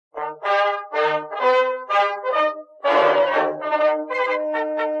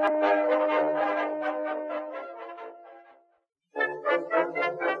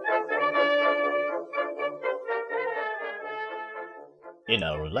In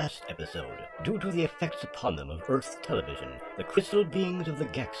our last episode, due to the effects upon them of Earth's television, the crystal beings of the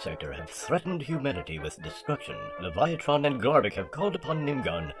Gek sector have threatened humanity with destruction. Leviathan and Glarvik have called upon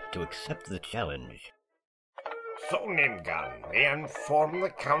Nimgon to accept the challenge. So, Nimgon, may I inform the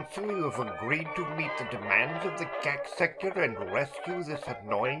Council you have agreed to meet the demands of the Gek sector and rescue this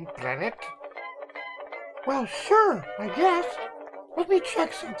annoying planet? Well, sure, I guess. Let me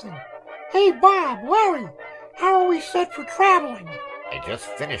check something. Hey, Bob, Larry, how are we set for traveling? I just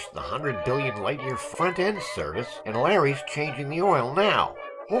finished the 100 billion light-year front-end service, and Larry's changing the oil now.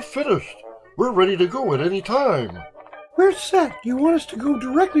 All finished. We're ready to go at any time. We're set. Do you want us to go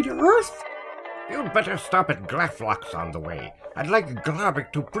directly to Earth? You'd better stop at Glaflox on the way. I'd like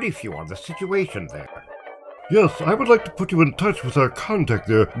Glarvik to brief you on the situation there. Yes, I would like to put you in touch with our contact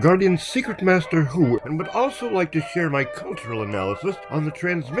there, Guardian Secret Master Hu, and would also like to share my cultural analysis on the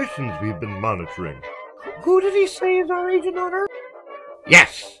transmissions we've been monitoring. Who did he say is our agent on Earth?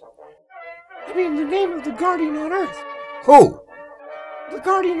 Yes! I mean, the name of the Guardian on Earth. Who? The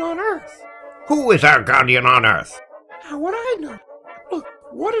Guardian on Earth. Who is our Guardian on Earth? How would I know? Look,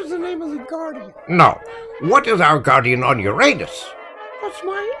 what is the name of the Guardian? No. What is our Guardian on Uranus? What's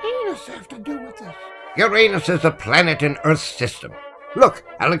my anus have to do with this? Uranus is a planet in Earth's system. Look,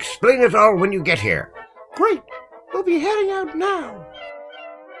 I'll explain it all when you get here. Great. We'll be heading out now.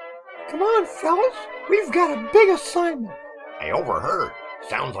 Come on, fellas. We've got a big assignment. I overheard.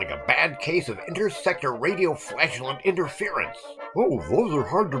 Sounds like a bad case of intersector radio flatulent interference. Oh, those are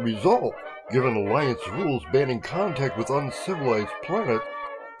hard to resolve, given Alliance rules banning contact with uncivilized planets.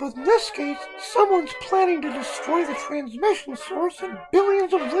 But in this case, someone's planning to destroy the transmission source and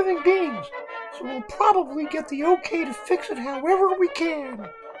billions of living beings. So we'll probably get the okay to fix it however we can.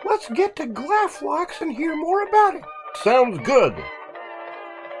 Let's get to Glaflox and hear more about it. Sounds good.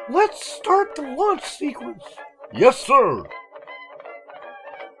 Let's start the launch sequence. Yes, sir.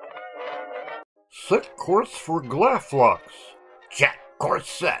 Set course for Glaflox. Check. Course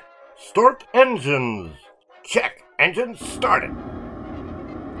set. Start engines. Check. Engines started.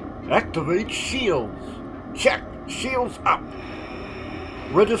 Activate shields. Check. Shields up.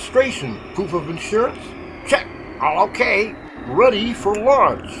 Registration. Proof of insurance. Check. All okay. Ready for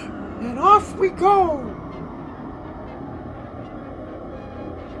launch. And off we go.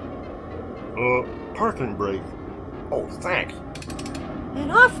 Parking brake. Oh, thanks.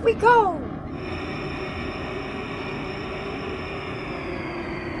 And off we go.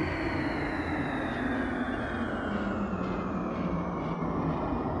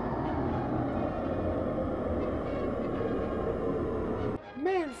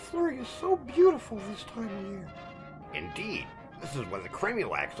 Man, Flurry is so beautiful this time of year. Indeed. This is when the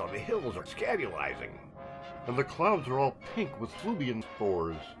Cremulax on the hills are scabulizing. And the clouds are all pink with fluvian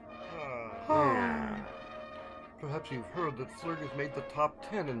spores. Perhaps you've heard that Flurry has made the top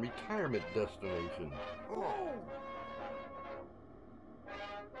 10 in retirement destinations. Oh.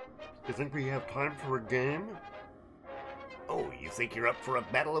 You think we have time for a game? Oh, you think you're up for a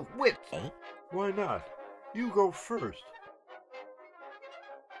battle of wits, eh? Why not? You go first.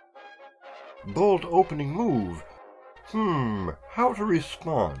 Bold opening move. How to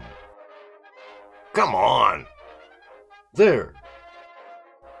respond? Come on! There.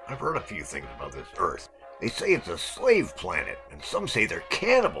 I've heard a few things about this Earth. They say it's a slave planet, and some say they're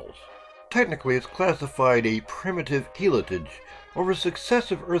cannibals. Technically, it's classified a primitive helitage. Over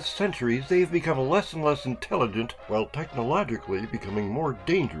successive Earth centuries, they have become less and less intelligent, while technologically becoming more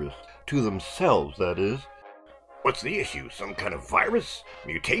dangerous. To themselves, that is. What's the issue? Some kind of virus?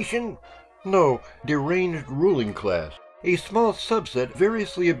 Mutation? No, deranged ruling class. A small subset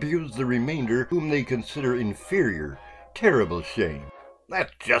variously abuse the remainder whom they consider inferior. Terrible shame.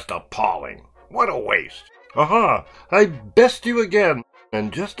 That's just appalling. What a waste. Aha! I best you again,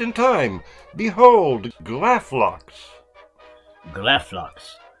 and just in time. Behold, Glaflox.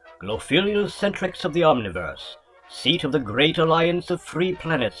 Glaflox, Glophilial Centrex of the Omniverse, seat of the great alliance of free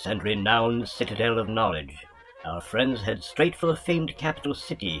planets and renowned citadel of knowledge. Our friends head straight for the famed capital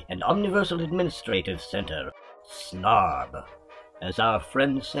city and omniversal administrative center, Snarb. As our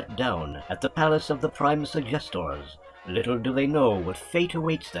friends set down at the palace of the Prime Suggestors, little do they know what fate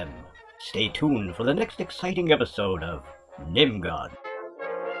awaits them. Stay tuned for the next exciting episode of Nimgon.